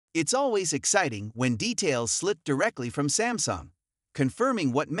It's always exciting when details slip directly from Samsung,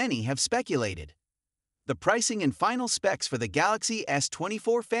 confirming what many have speculated. The pricing and final specs for the Galaxy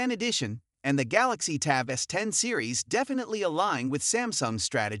S24 Fan Edition and the Galaxy Tab S10 series definitely align with Samsung's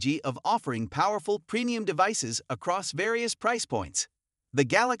strategy of offering powerful premium devices across various price points. The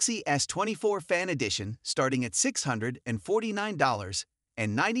Galaxy S24 Fan Edition, starting at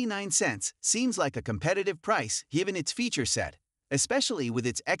 $649.99, seems like a competitive price given its feature set, especially with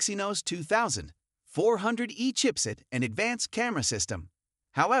its Exynos 2400E chipset and advanced camera system.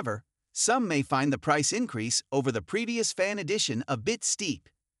 However, some may find the price increase over the previous Fan Edition a bit steep.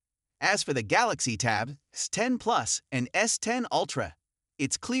 As for the Galaxy Tab S10 Plus and S10 Ultra,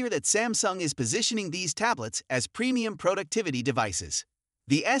 it's clear that Samsung is positioning these tablets as premium productivity devices.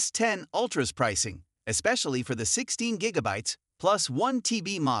 The S10 Ultra's pricing, especially for the 16GB plus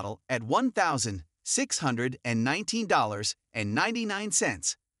 1TB model at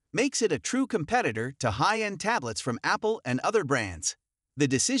 $1,619.99, makes it a true competitor to high-end tablets from Apple and other brands. The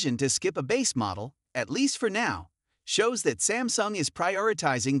decision to skip a base model, at least for now, shows that Samsung is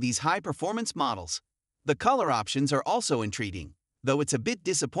prioritizing these high-performance models. The color options are also intriguing, though it's a bit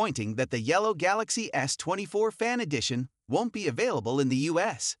disappointing that the yellow Galaxy S24 Fan Edition won't be available in the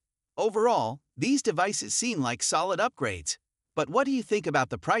US. Overall, these devices seem like solid upgrades. But what do you think about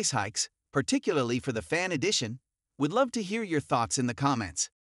the price hikes, particularly for the Fan Edition? Would love to hear your thoughts in the comments.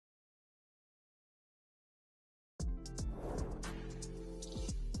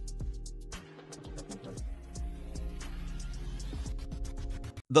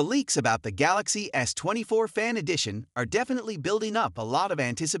 The leaks about the Galaxy S24 Fan Edition are definitely building up a lot of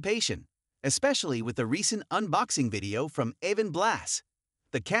anticipation, especially with the recent unboxing video from Evan Blass.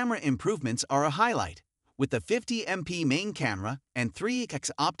 The camera improvements are a highlight, with the 50MP main camera and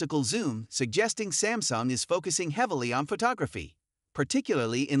 3x optical zoom suggesting Samsung is focusing heavily on photography,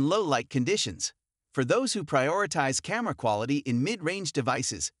 particularly in low-light conditions. For those who prioritize camera quality in mid-range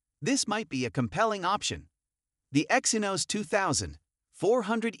devices, this might be a compelling option. The Exynos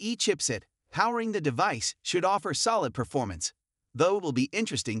 2400E chipset powering the device should offer solid performance, though it will be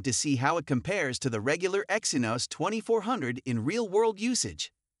interesting to see how it compares to the regular Exynos 2400 in real-world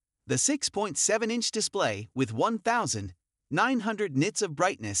usage. The 6.7-inch display with 1,900 nits of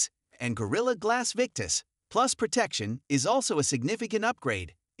brightness and Gorilla Glass Victus Plus protection is also a significant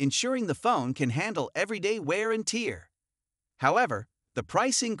upgrade, ensuring the phone can handle everyday wear and tear. However, the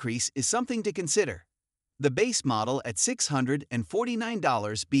price increase is something to consider. The base model at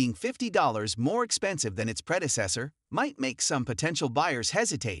 $649 being $50 more expensive than its predecessor might make some potential buyers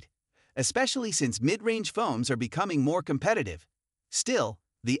hesitate, especially since mid-range phones are becoming more competitive. Still,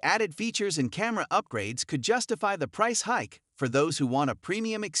 the added features and camera upgrades could justify the price hike for those who want a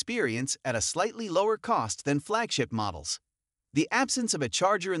premium experience at a slightly lower cost than flagship models. The absence of a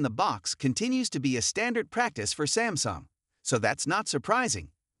charger in the box continues to be a standard practice for Samsung, so that's not surprising,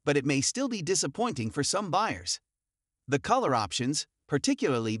 but it may still be disappointing for some buyers. The color options,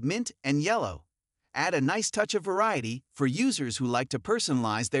 particularly mint and yellow, add a nice touch of variety for users who like to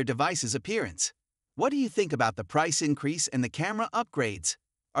personalize their device's appearance. What do you think about the price increase and the camera upgrades?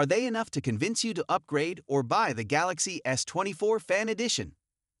 Are they enough to convince you to upgrade or buy the Galaxy S24 Fan Edition?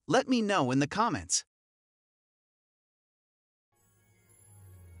 Let me know in the comments.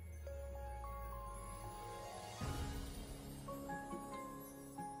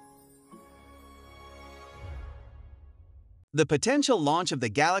 The potential launch of the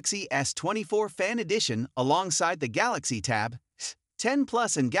Galaxy S24 Fan Edition alongside the Galaxy Tab S10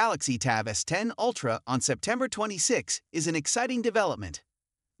 Plus and Galaxy Tab S10 Ultra on September 26 is an exciting development.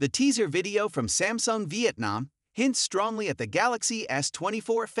 The teaser video from Samsung Vietnam hints strongly at the Galaxy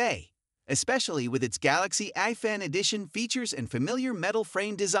S24 FE, especially with its Galaxy I Fan Edition features and familiar metal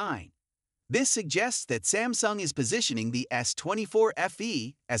frame design. This suggests that Samsung is positioning the S24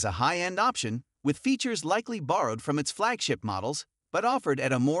 FE as a high-end option, with features likely borrowed from its flagship models, but offered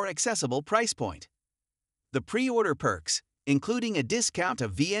at a more accessible price point. The pre-order perks, including a discount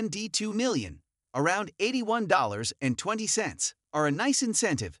of VND 2 million, around $81.20, are a nice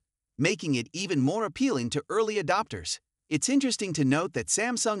incentive, making it even more appealing to early adopters. It's interesting to note that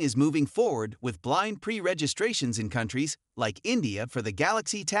Samsung is moving forward with blind pre-registrations in countries like India for the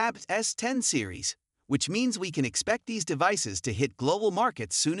Galaxy Tab S10 series, which means we can expect these devices to hit global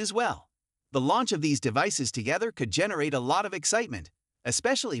markets soon as well. The launch of these devices together could generate a lot of excitement,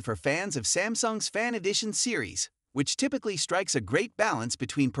 especially for fans of Samsung's Fan Edition series, which typically strikes a great balance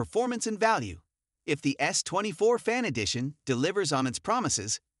between performance and value. If the S24 Fan Edition delivers on its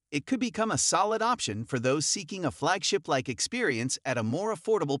promises, it could become a solid option for those seeking a flagship-like experience at a more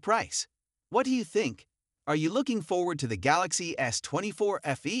affordable price. What do you think? Are you looking forward to the Galaxy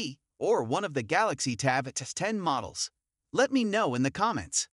S24 FE or one of the Galaxy Tab S10 models? Let me know in the comments.